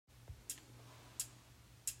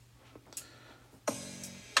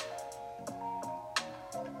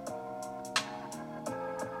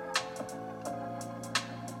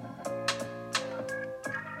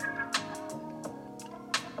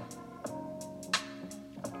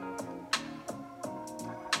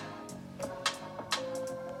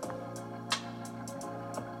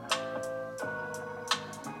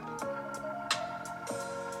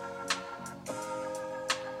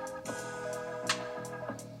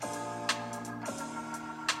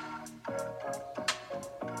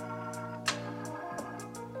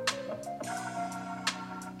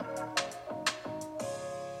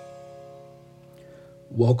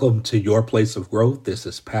Welcome to your place of growth. This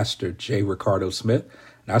is Pastor J. Ricardo Smith,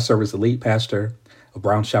 and I serve as the lead pastor of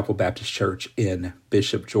Brown Chapel Baptist Church in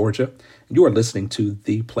Bishop, Georgia. And you are listening to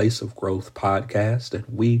the Place of Growth podcast, and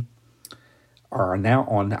we are now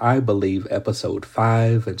on, I believe, episode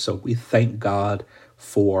 5. And so we thank God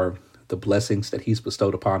for the blessings that He's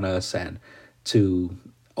bestowed upon us and to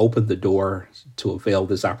open the door to avail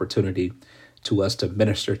this opportunity to us to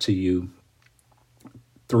minister to you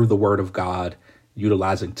through the Word of God,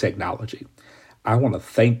 utilizing technology. I want to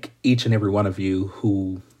thank each and every one of you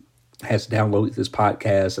who has downloaded this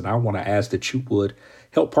podcast, and I want to ask that you would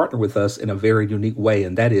help partner with us in a very unique way.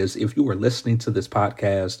 And that is, if you are listening to this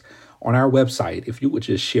podcast on our website, if you would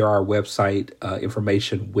just share our website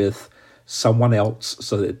information with someone else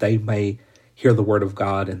so that they may hear the Word of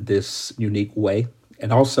God in this unique way.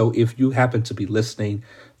 And also, if you happen to be listening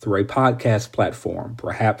through a podcast platform,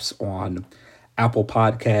 perhaps on Apple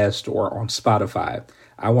Podcast or on Spotify,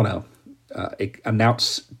 I want to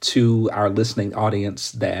announce to our listening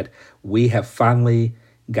audience that we have finally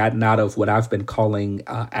gotten out of what I've been calling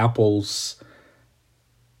Apple's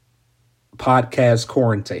podcast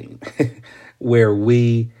quarantine, where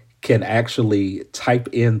we can actually type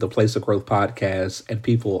in the Place of Growth podcast and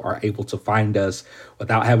people are able to find us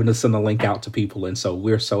without having to send a link out to people. And so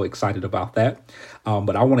we're so excited about that.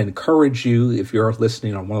 But I want to encourage you, if you're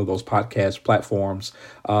listening on one of those podcast platforms,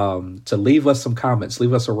 to leave us some comments,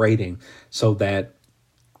 leave us a rating so that,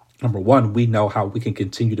 number one, we know how we can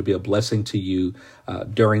continue to be a blessing to you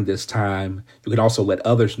during this time. You can also let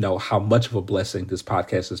others know how much of a blessing this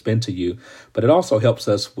podcast has been to you. But it also helps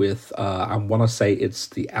us with, I want to say it's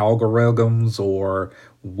the algorithms or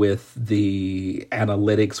with the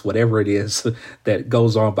analytics, whatever it is that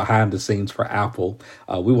goes on behind the scenes for Apple.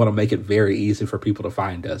 We want to make it very easy for people to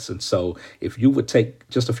find us. And so if you would take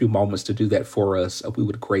just a few moments to do that for us, we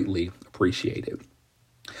would greatly appreciate it.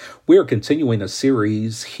 We are continuing a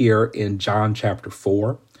series here in John chapter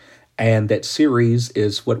 4, and that series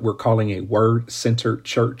is what we're calling a Word-Centered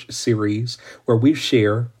Church series, where we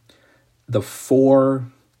share the 4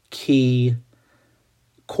 key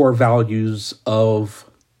core values of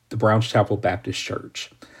the Brown Chapel Baptist Church.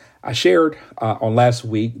 I shared on last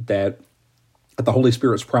week that at the Holy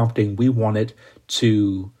Spirit's prompting, we wanted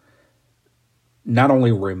to not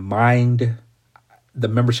only remind the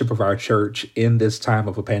membership of our church in this time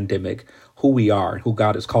of a pandemic, who we are, who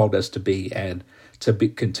God has called us to be, and to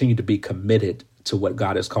continue to be committed to what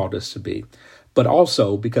God has called us to be. But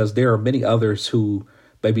also because there are many others who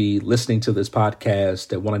may be listening to this podcast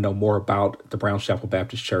that want to know more about the Brown Chapel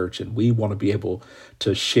Baptist Church, and we want to be able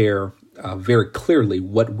to share very clearly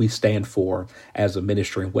what we stand for as a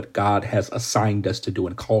ministry and what God has assigned us to do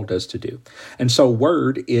and called us to do. And so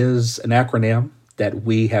WORD is an acronym that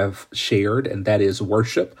we have shared, and that is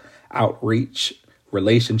worship, outreach,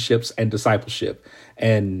 relationships, and discipleship.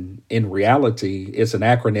 And in reality, it's an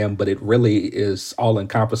acronym, but it really is all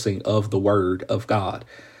encompassing of the Word of God.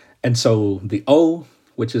 And so the O,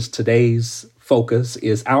 which is today's focus,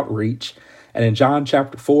 is outreach. And in John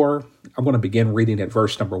chapter 4, I'm going to begin reading at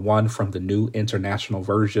verse number 1 from the New International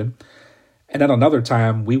Version. And at another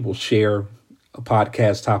time, we will share a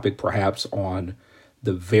podcast topic perhaps on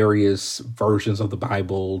the various versions of the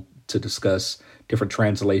Bible to discuss different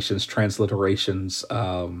translations, transliterations,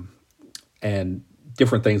 and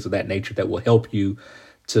different things of that nature that will help you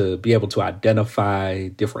to be able to identify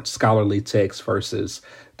different scholarly texts versus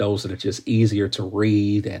those that are just easier to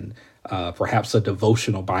read, and perhaps a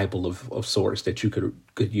devotional Bible of sorts that you could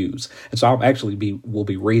use. And so will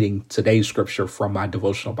be reading today's scripture from my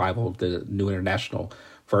devotional Bible, the New International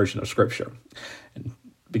Version of Scripture. And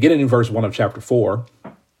beginning in verse 1 of chapter 4,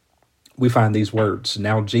 we find these words.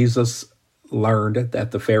 Now Jesus learned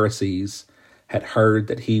that the Pharisees had heard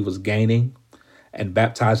that he was gaining and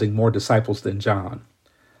baptizing more disciples than John,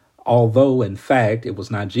 although in fact it was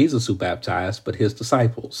not Jesus who baptized, but his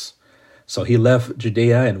disciples. So he left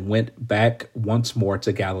Judea and went back once more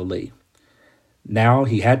to Galilee. Now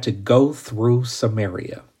he had to go through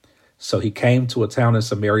Samaria. So he came to a town in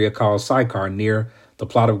Samaria called Sychar, near the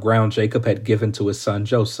plot of ground Jacob had given to his son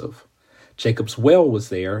Joseph. Jacob's well was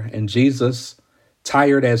there, and Jesus,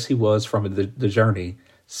 tired as he was from the journey,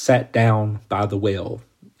 sat down by the well.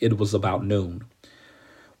 It was about noon.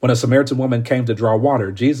 When a Samaritan woman came to draw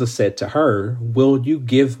water, Jesus said to her, "Will you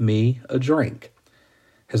give me a drink?"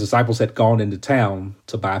 His disciples had gone into town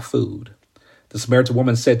to buy food. The Samaritan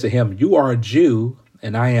woman said to him, "You are a Jew,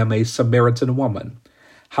 and I am a Samaritan woman.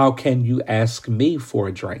 How can you ask me for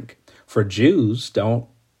a drink? For Jews don't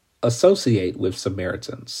associate with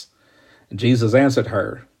Samaritans." And Jesus answered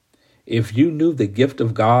her, "If you knew the gift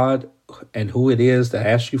of God and who it is that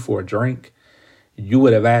asks you for a drink, You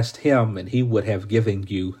would have asked him, and he would have given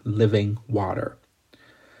you living water.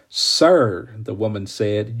 Sir, the woman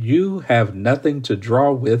said, you have nothing to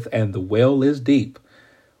draw with, and the well is deep.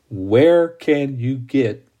 Where can you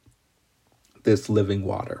get this living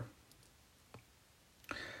water?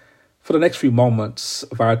 For the next few moments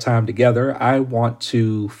of our time together, I want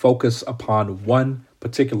to focus upon one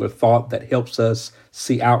particular thought that helps us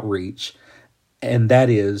see outreach, and that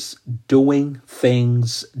is doing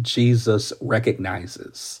things Jesus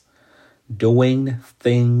recognizes. Doing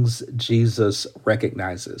things Jesus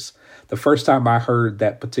recognizes. The first time I heard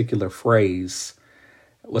that particular phrase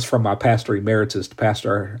was from my pastor emeritus, the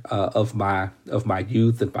pastor of my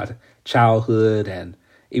youth and my childhood and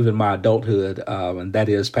even my adulthood, and that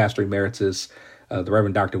is Pastor Emeritus, the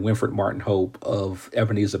Reverend Dr. Winfred Martin Hope of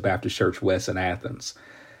Ebenezer Baptist Church West in Athens.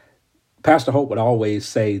 Pastor Hope would always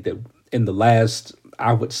say that in the last,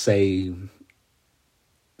 I would say,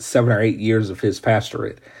 7 or 8 years of his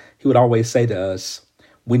pastorate, he would always say to us,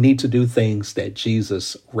 we need to do things that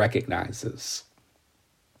Jesus recognizes.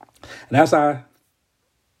 And as I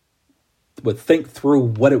would think through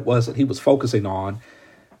what it was that he was focusing on,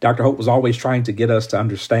 Dr. Hope was always trying to get us to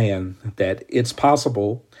understand that it's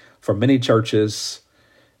possible for many churches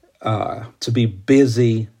to be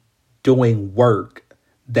busy doing work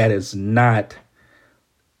that is not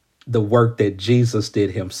the work that Jesus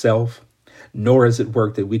did himself, nor is it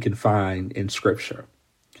work that we can find in Scripture.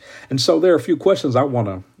 And so there are a few questions I want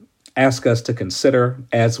to ask us to consider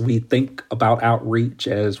as we think about outreach,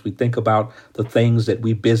 as we think about the things that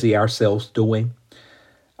we busy ourselves doing.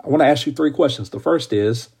 I want to ask you 3 questions. The first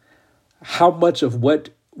is, how much of what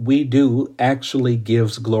we do actually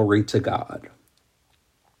gives glory to God?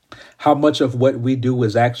 How much of what we do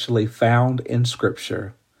is actually found in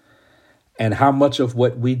Scripture? And how much of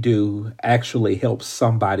what we do actually helps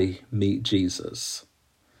somebody meet Jesus?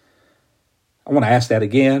 I want to ask that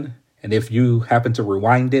again. And if you happen to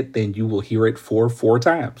rewind it, then you will hear it four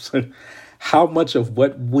times. How much of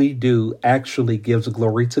what we do actually gives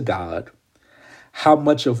glory to God? How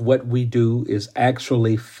much of what we do is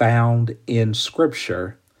actually found in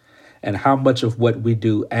Scripture? And how much of what we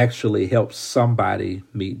do actually helps somebody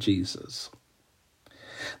meet Jesus?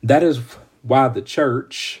 That is why the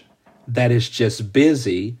church that is just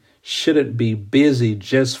busy shouldn't be busy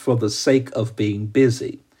just for the sake of being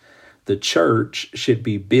busy. The church should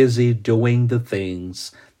be busy doing the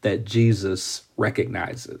things that Jesus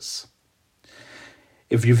recognizes.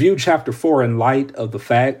 If you view chapter 4 in light of the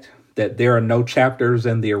fact that there are no chapters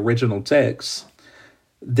in the original text,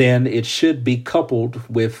 then it should be coupled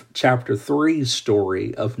with chapter 3's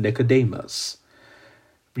story of Nicodemus.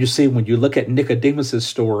 You see, when you look at Nicodemus's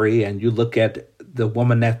story and you look at the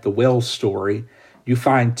woman at the well story, you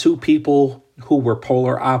find 2 people who were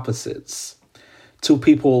polar opposites, 2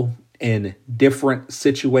 people in different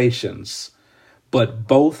situations, but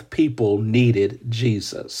both people needed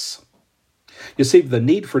Jesus. You see, the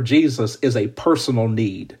need for Jesus is a personal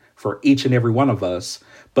need for each and every one of us,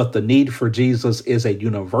 but the need for Jesus is a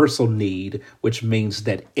universal need, which means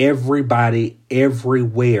that everybody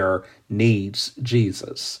everywhere needs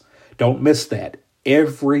Jesus. Don't miss that.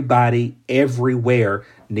 Everybody everywhere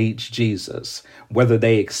needs Jesus. Whether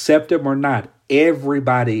they accept him or not,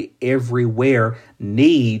 everybody everywhere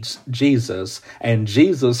needs Jesus, and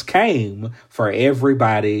Jesus came for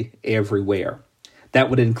everybody everywhere. That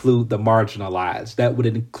would include the marginalized. That would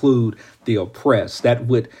include the oppressed. That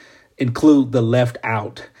would include the left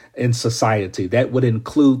out in society. That would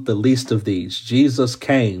include the least of these. Jesus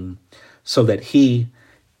came so that he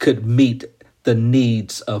could meet the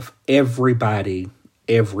needs of everybody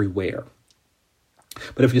everywhere.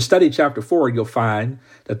 But if you study chapter 4, you'll find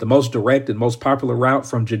that the most direct and most popular route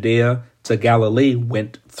from Judea to Galilee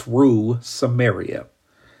went through Samaria.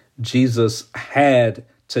 Jesus had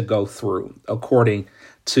to go through, according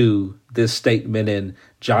to this statement in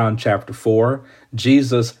John chapter 4.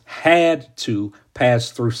 Jesus had to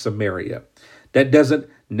pass through Samaria. That doesn't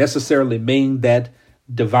necessarily mean that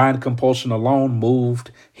divine compulsion alone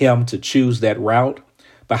moved him to choose that route.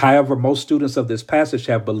 But however, most students of this passage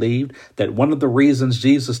have believed that one of the reasons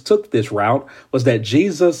Jesus took this route was that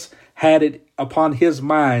Jesus had it upon his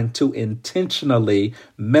mind to intentionally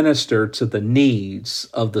minister to the needs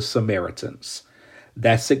of the Samaritans.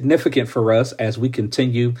 That's significant for us as we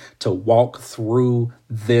continue to walk through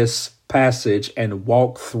this passage and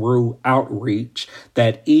walk through outreach,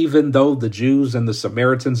 that even though the Jews and the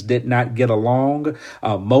Samaritans did not get along,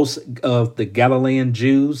 most of the Galilean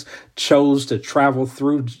Jews chose to travel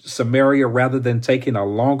through Samaria rather than taking a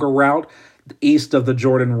longer route. east of the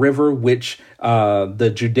Jordan River, which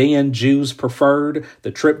the Judean Jews preferred.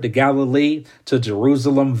 The trip to Galilee to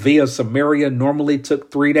Jerusalem via Samaria normally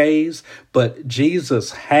took 3 days, but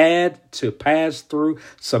Jesus had to pass through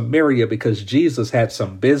Samaria because Jesus had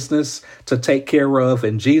some business to take care of,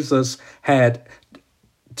 and Jesus had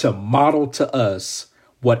to model to us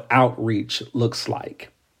what outreach looks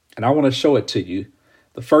like. And I want to show it to you.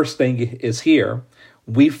 The first thing is here.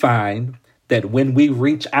 We find that when we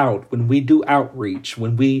reach out, when we do outreach,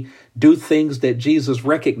 when we do things that Jesus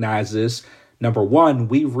recognizes, number one,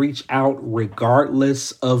 we reach out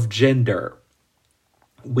regardless of gender.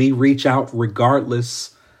 We reach out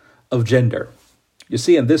regardless of gender. You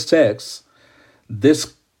see, in this text,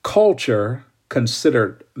 this culture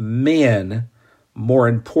considered men more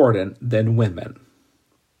important than women.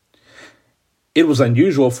 It was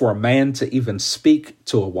unusual for a man to even speak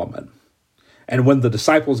to a woman. And when the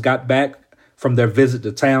disciples got back from their visit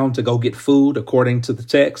to town to go get food, according to the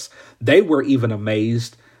text, they were even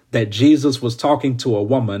amazed that Jesus was talking to a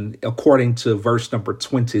woman, according to verse number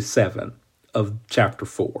 27 of chapter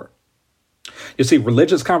 4. You see,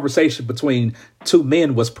 religious conversation between two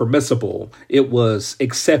men was permissible. It was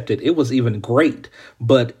accepted. It was even great,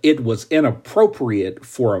 but it was inappropriate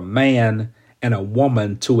for a man and a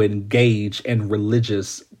woman to engage in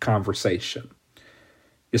religious conversation.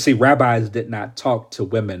 You see, rabbis did not talk to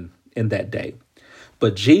women in that day,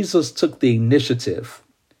 but Jesus took the initiative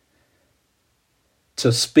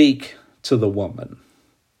to speak to the woman.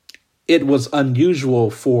 It was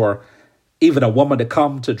unusual for even a woman to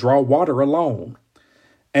come to draw water alone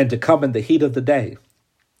and to come in the heat of the day.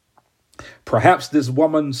 Perhaps this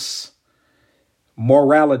woman's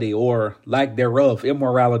morality or lack thereof,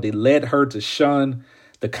 immorality, led her to shun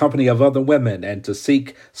the company of other women and to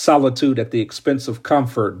seek solitude at the expense of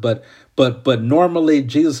comfort. But normally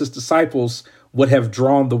Jesus' disciples would have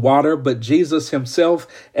drawn the water, but Jesus himself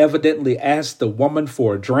evidently asked the woman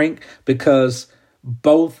for a drink because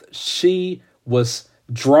both she was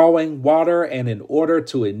drawing water and in order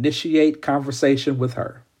to initiate conversation with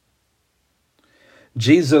her.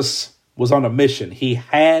 Jesus was on a mission. He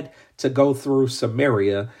had to go through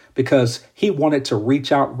Samaria because he wanted to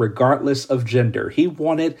reach out regardless of gender. He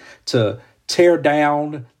wanted to tear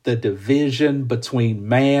down the division between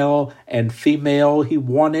male and female. He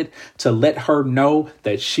wanted to let her know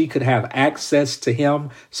that she could have access to him.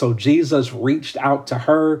 So Jesus reached out to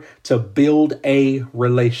her to build a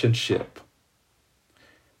relationship.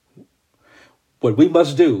 What we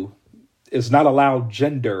must do is not allow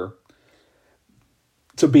gender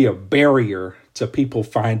to be a barrier to people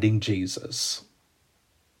finding Jesus.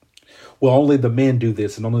 Well, only the men do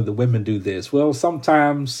this and only the women do this. Well,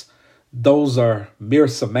 sometimes those are mere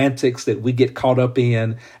semantics that we get caught up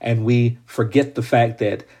in, and we forget the fact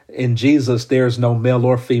that in Jesus, there's no male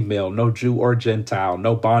or female, no Jew or Gentile,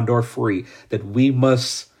 no bond or free, that we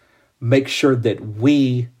must make sure that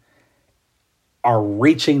we are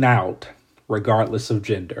reaching out regardless of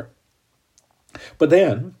gender. But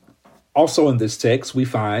then also in this text, we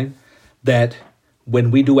find that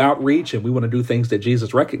when we do outreach and we want to do things that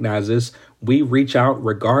Jesus recognizes, we reach out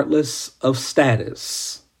regardless of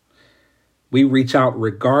status. We reach out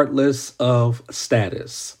regardless of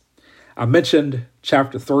status. I mentioned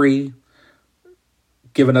chapter 3,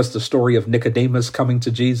 giving us the story of Nicodemus coming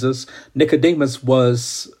to Jesus. Nicodemus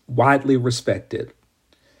was widely respected.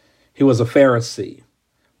 He was a Pharisee,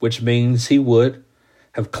 which means he would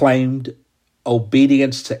have claimed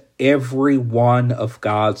obedience to every one of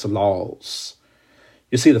God's laws.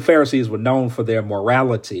 You see, the Pharisees were known for their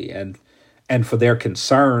morality and for their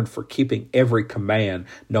concern for keeping every command,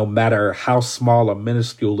 no matter how small or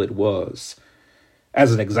minuscule it was.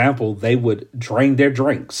 As an example, they would drain their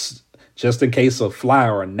drinks just in case a fly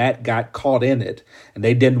or a gnat got caught in it, and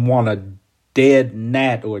they didn't want a dead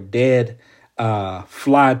gnat or dead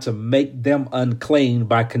fly to make them unclean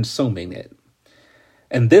by consuming it.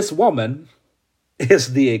 And this woman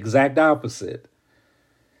is the exact opposite.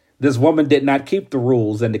 This woman did not keep the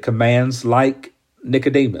rules and the commands like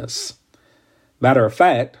Nicodemus. Matter of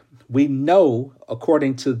fact, we know,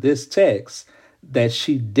 according to this text, that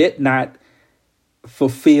she did not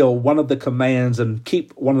fulfill one of the commands and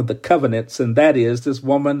keep one of the covenants. And that is, this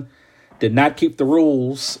woman did not keep the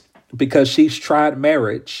rules because she's tried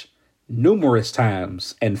marriage numerous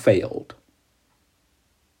times and failed.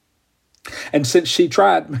 And since she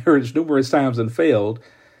tried marriage numerous times and failed,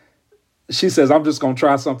 she says, I'm just going to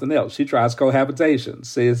try something else. She tries cohabitation,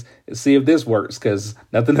 says, see if this works, because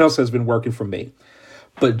nothing else has been working for me.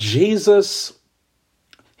 But Jesus,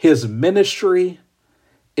 his ministry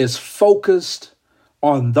is focused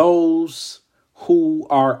on those who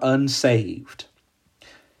are unsaved.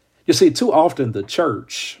 You see, too often the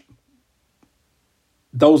church,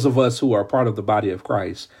 those of us who are part of the body of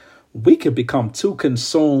Christ, we can become too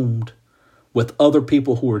consumed with other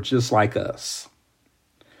people who are just like us,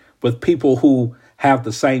 with people who have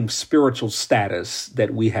the same spiritual status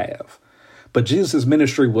that we have. But Jesus'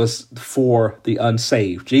 ministry was for the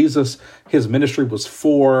unsaved. His ministry was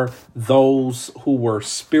for those who were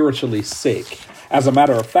spiritually sick. As a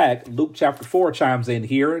matter of fact, Luke chapter 4 chimes in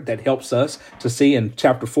here that helps us to see in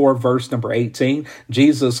chapter 4, verse number 18.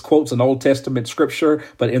 Jesus quotes an Old Testament scripture,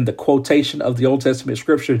 but in the quotation of the Old Testament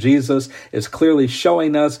scripture, Jesus is clearly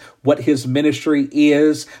showing us what his ministry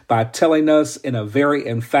is by telling us in a very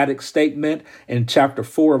emphatic statement in chapter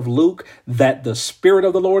 4 of Luke that the Spirit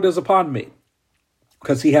of the Lord is upon me,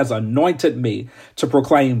 because he has anointed me to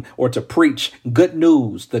proclaim or to preach good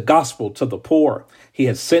news, the gospel to the poor. He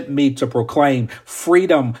has sent me to proclaim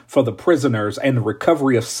freedom for the prisoners and the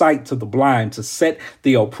recovery of sight to the blind, to set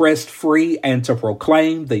the oppressed free and to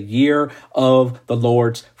proclaim the year of the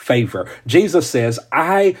Lord's favor. Jesus says,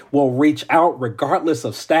 I will reach out regardless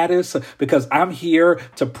of status because I'm here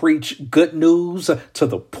to preach good news to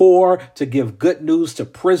the poor, to give good news to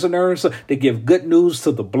prisoners, to give good news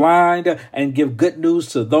to the blind, and give good news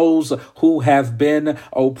to those who have been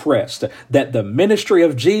oppressed. That the ministry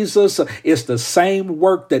of Jesus is the same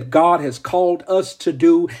work that God has called us to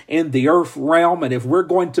do in the earth realm. And if we're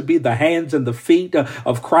going to be the hands and the feet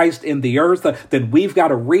of Christ in the earth, then we've got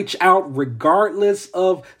to reach out regardless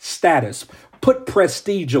of status. Put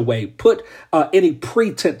prestige away, put any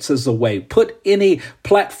pretenses away, put any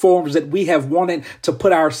platforms that we have wanted to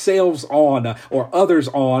put ourselves on or others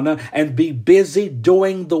on, and be busy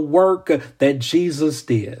doing the work that Jesus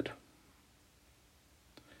did.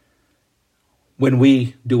 When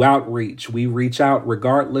we do outreach, we reach out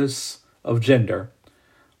regardless of gender.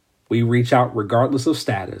 We reach out regardless of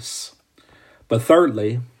status. But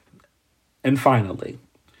thirdly, and finally,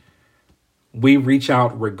 we reach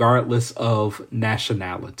out regardless of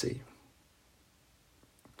nationality.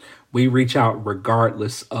 We reach out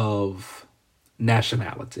regardless of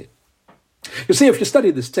nationality. You see, if you study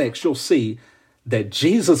this text, you'll see that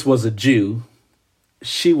Jesus was a Jew.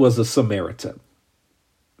 She was a Samaritan.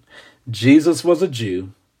 Jesus was a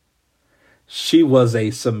Jew. She was a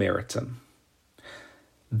Samaritan.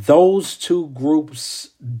 Those two groups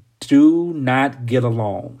do not get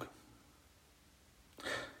along.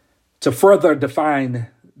 To further define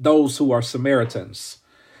those who are Samaritans,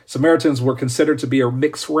 Samaritans were considered to be a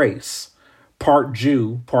mixed race, part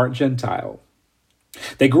Jew, part Gentile.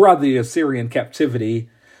 They grew out of the Assyrian captivity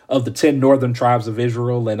of the 10 northern tribes of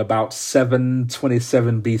Israel in about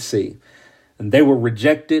 727 BC. And they were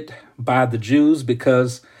rejected by the Jews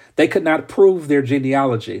because they could not prove their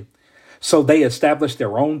genealogy. So they established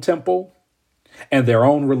their own temple and their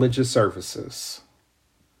own religious services.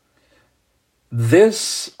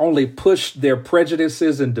 This only pushed their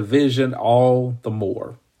prejudices and division all the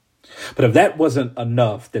more. But if that wasn't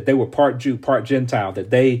enough, that they were part Jew, part Gentile,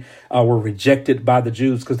 that they were rejected by the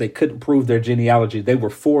Jews because they couldn't prove their genealogy, they were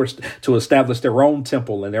forced to establish their own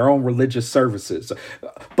temple and their own religious services.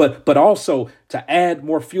 But also, to add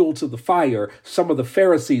more fuel to the fire, some of the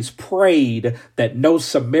Pharisees prayed that no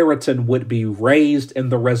Samaritan would be raised in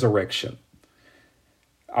the resurrection.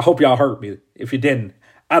 I hope y'all heard me. If you didn't,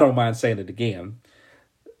 I don't mind saying it again.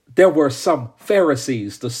 There were some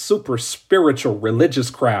Pharisees, the super spiritual religious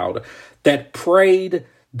crowd, that prayed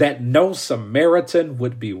that no Samaritan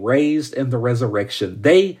would be raised in the resurrection.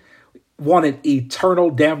 They wanted eternal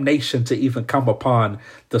damnation to even come upon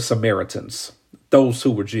the Samaritans, those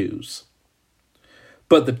who were Jews.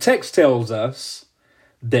 But the text tells us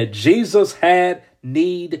that Jesus had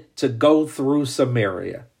need to go through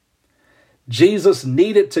Samaria. Jesus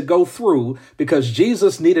needed to go through because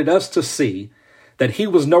Jesus needed us to see that he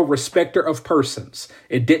was no respecter of persons.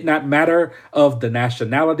 It did not matter of the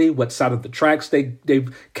nationality, what side of the tracks they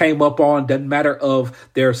came up on, doesn't matter of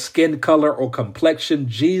their skin color or complexion.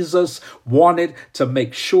 Jesus wanted to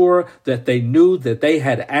make sure that they knew that they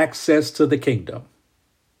had access to the kingdom.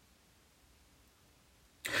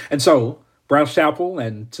 And so, Brown's Chapel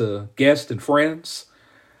and to guests and friends,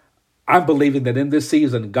 I'm believing that in this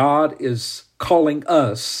season, God is calling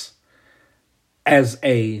us as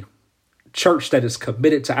a church that is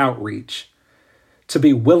committed to outreach to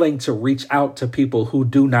be willing to reach out to people who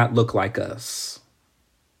do not look like us.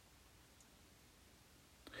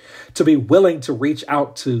 To be willing to reach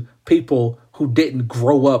out to people who didn't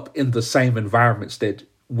grow up in the same environments that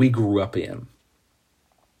we grew up in.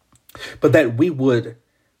 But that we would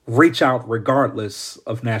reach out regardless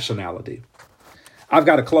of nationality. I've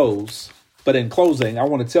got to close, but in closing, I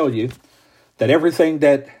want to tell you that everything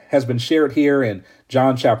that has been shared here in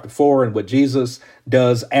John chapter 4 and what Jesus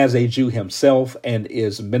does as a Jew himself and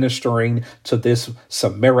is ministering to this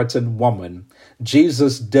Samaritan woman,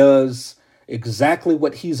 Jesus does exactly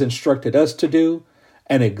what he's instructed us to do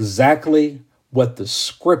and exactly what the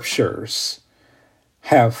scriptures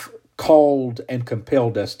have called and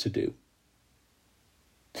compelled us to do.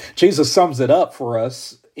 Jesus sums it up for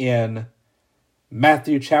us in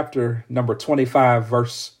Matthew chapter number 25,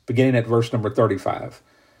 beginning at verse number 35.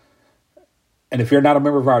 And if you're not a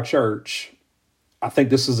member of our church, I think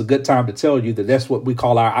this is a good time to tell you that that's what we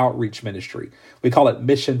call our outreach ministry. We call it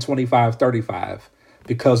Mission 2535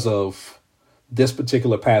 because of this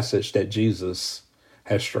particular passage that Jesus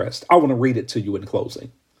has stressed. I want to read it to you in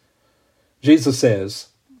closing. Jesus says,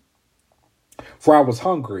 "For I was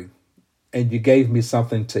hungry, and you gave me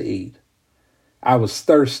something to eat. I was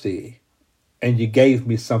thirsty, and you gave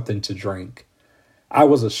me something to drink. I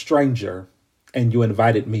was a stranger, and you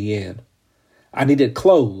invited me in. I needed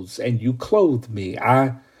clothes, and you clothed me.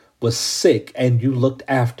 I was sick, and you looked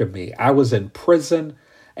after me. I was in prison,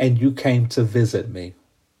 and you came to visit me."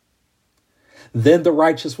 Then the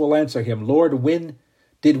righteous will answer him, "Lord, when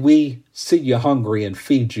did we see you hungry and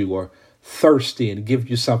feed you, or thirsty and give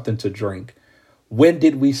you something to drink? When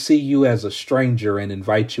did we see you as a stranger and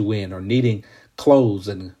invite you in, or needing clothes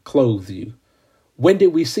and clothe you? When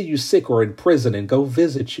did we see you sick or in prison and go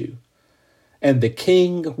visit you?" And the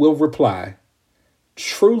king will reply,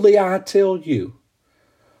 "Truly I tell you,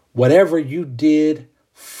 whatever you did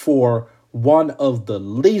for one of the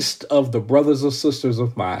least of the brothers or sisters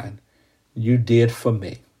of mine, you did for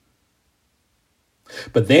me."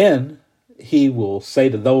 But then he will say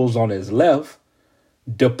to those on his left,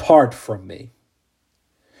 "Depart from me,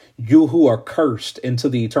 you who are cursed, into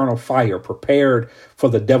the eternal fire prepared for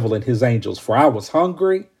the devil and his angels. For I was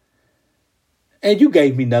hungry, and you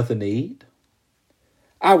gave me nothing to eat.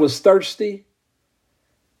 I was thirsty,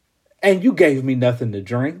 and you gave me nothing to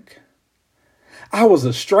drink. I was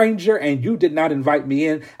a stranger, and you did not invite me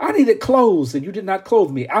in. I needed clothes, and you did not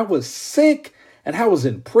clothe me. I was sick, and I was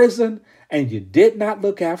in prison, and you did not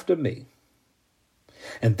look after me."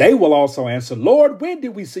 And they will also answer, "Lord, when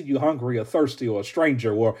did we see you hungry or thirsty or a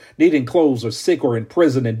stranger or needing clothes or sick or in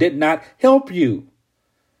prison and did not help you?"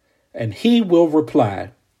 And he will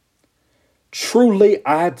reply, "Truly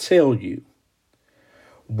I tell you,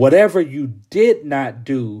 whatever you did not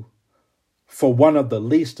do for one of the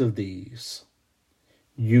least of these,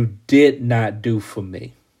 you did not do for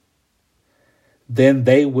me." Then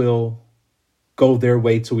they will go their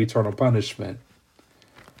way to eternal punishment,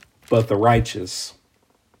 but the righteous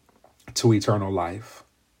to eternal life.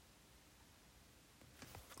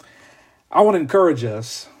 I want to encourage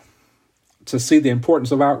us to see the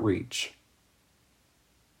importance of outreach,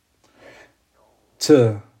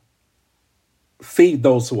 to feed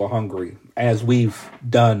those who are hungry, as we've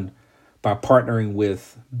done by partnering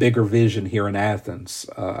with Bigger Vision here in Athens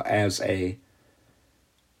as a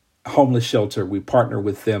homeless shelter. We partner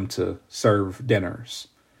with them to serve dinners,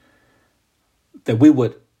 that we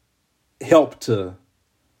would help to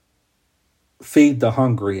feed the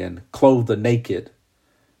hungry and clothe the naked.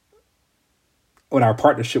 In our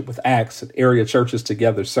partnership with Acts and area churches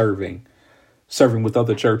together, serving with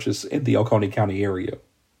other churches in the Oconee County area,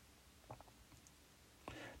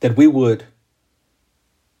 that we would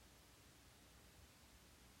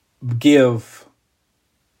give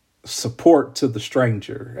support to the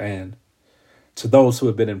stranger and to those who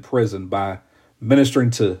have been in prison by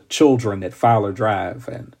ministering to children at Fowler Drive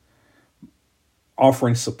and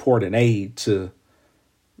offering support and aid to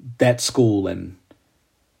that school and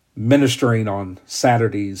ministering on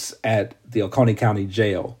Saturdays at the Oconee County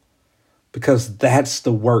Jail, because that's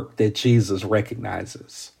the work that Jesus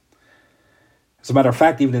recognizes. As a matter of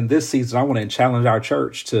fact, even in this season, I want to challenge our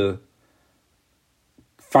church to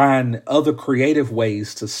find other creative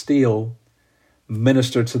ways to still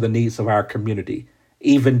minister to the needs of our community,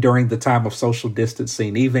 even during the time of social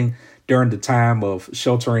distancing, even during the time of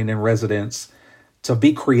sheltering in residence, to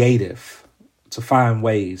be creative, to find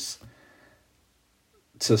ways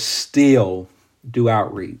to still do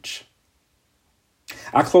outreach.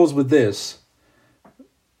 I close with this.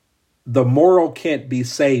 The moral can't be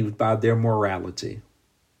saved by their morality.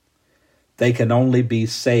 They can only be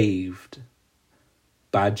saved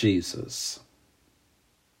by Jesus.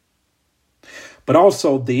 But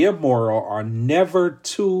also the immoral are never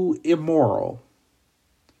too immoral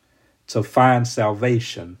to find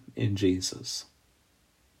salvation in Jesus.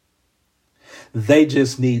 They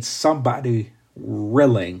just need somebody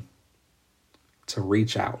willing to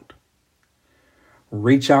reach out.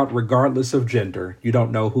 Reach out regardless of gender. You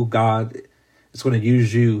don't know who God is going to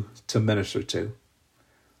use you to minister to.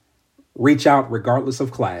 Reach out regardless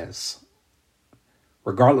of class,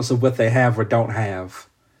 regardless of what they have or don't have.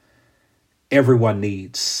 Everyone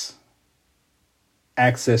needs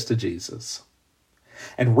access to Jesus.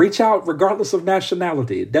 And reach out regardless of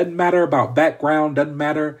nationality. It doesn't matter about background, doesn't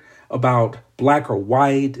matter about black or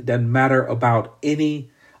white, it doesn't matter about any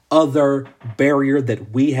other barrier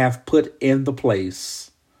that we have put in the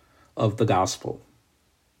place of the gospel.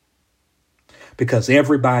 Because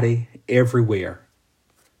everybody, everywhere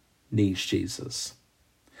needs Jesus.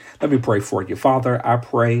 Let me pray for you. Father, I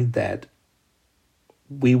pray that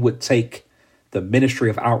we would take the ministry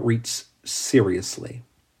of outreach seriously.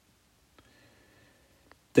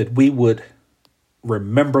 That we would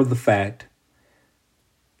remember the fact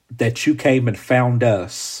that you came and found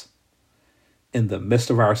us in the midst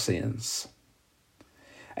of our sins.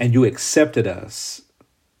 And you accepted us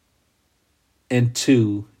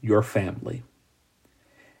into your family.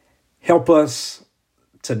 Help us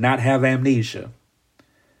to not have amnesia,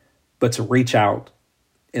 but to reach out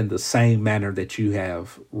in the same manner that you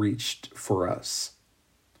have reached for us.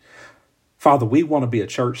 Father, we want to be a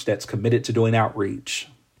church that's committed to doing outreach.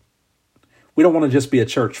 We don't want to just be a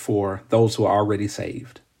church for those who are already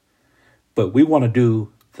saved, but we want to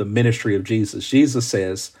do the ministry of Jesus. Jesus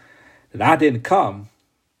says that I didn't come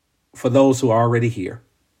for those who are already here,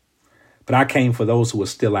 but I came for those who are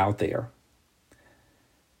still out there.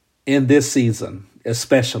 In this season,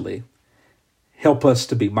 especially, help us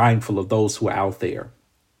to be mindful of those who are out there,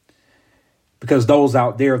 because those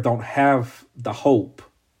out there don't have the hope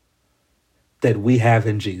that we have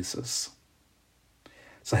in Jesus.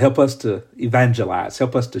 So help us to evangelize,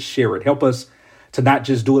 help us to share it, help us to not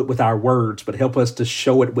just do it with our words, but help us to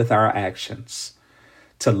show it with our actions,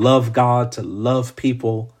 to love God, to love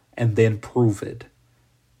people, and then prove it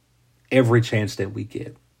every chance that we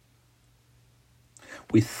get.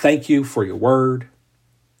 We thank you for your word.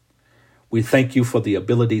 We thank you for the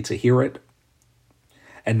ability to hear it.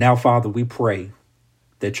 And now, Father, we pray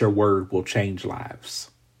that your word will change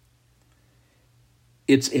lives.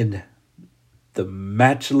 It's in the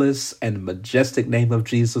matchless and majestic name of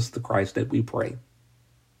Jesus the Christ that we pray.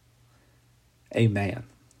 Amen.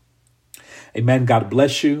 Amen. God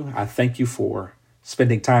bless you. I thank you for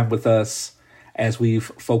spending time with us as we've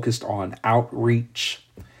focused on outreach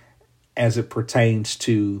as it pertains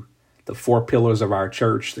to the 4 pillars of our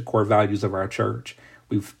church, the core values of our church.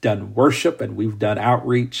 We've done worship and we've done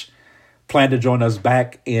outreach. Plan to join us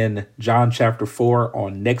back in John chapter 4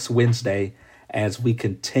 on next Wednesday as we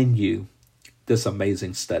continue this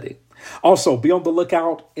amazing study. Also, be on the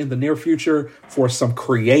lookout in the near future for some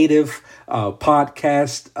creative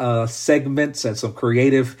podcast segments and some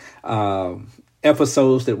creative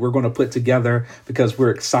episodes that we're going to put together, because we're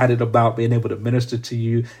excited about being able to minister to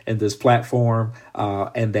you in this platform,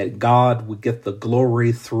 and that God would get the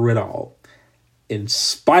glory through it all. In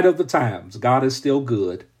spite of the times, God is still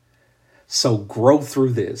good. So grow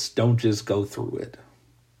through this. Don't just go through it.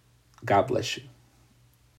 God bless you.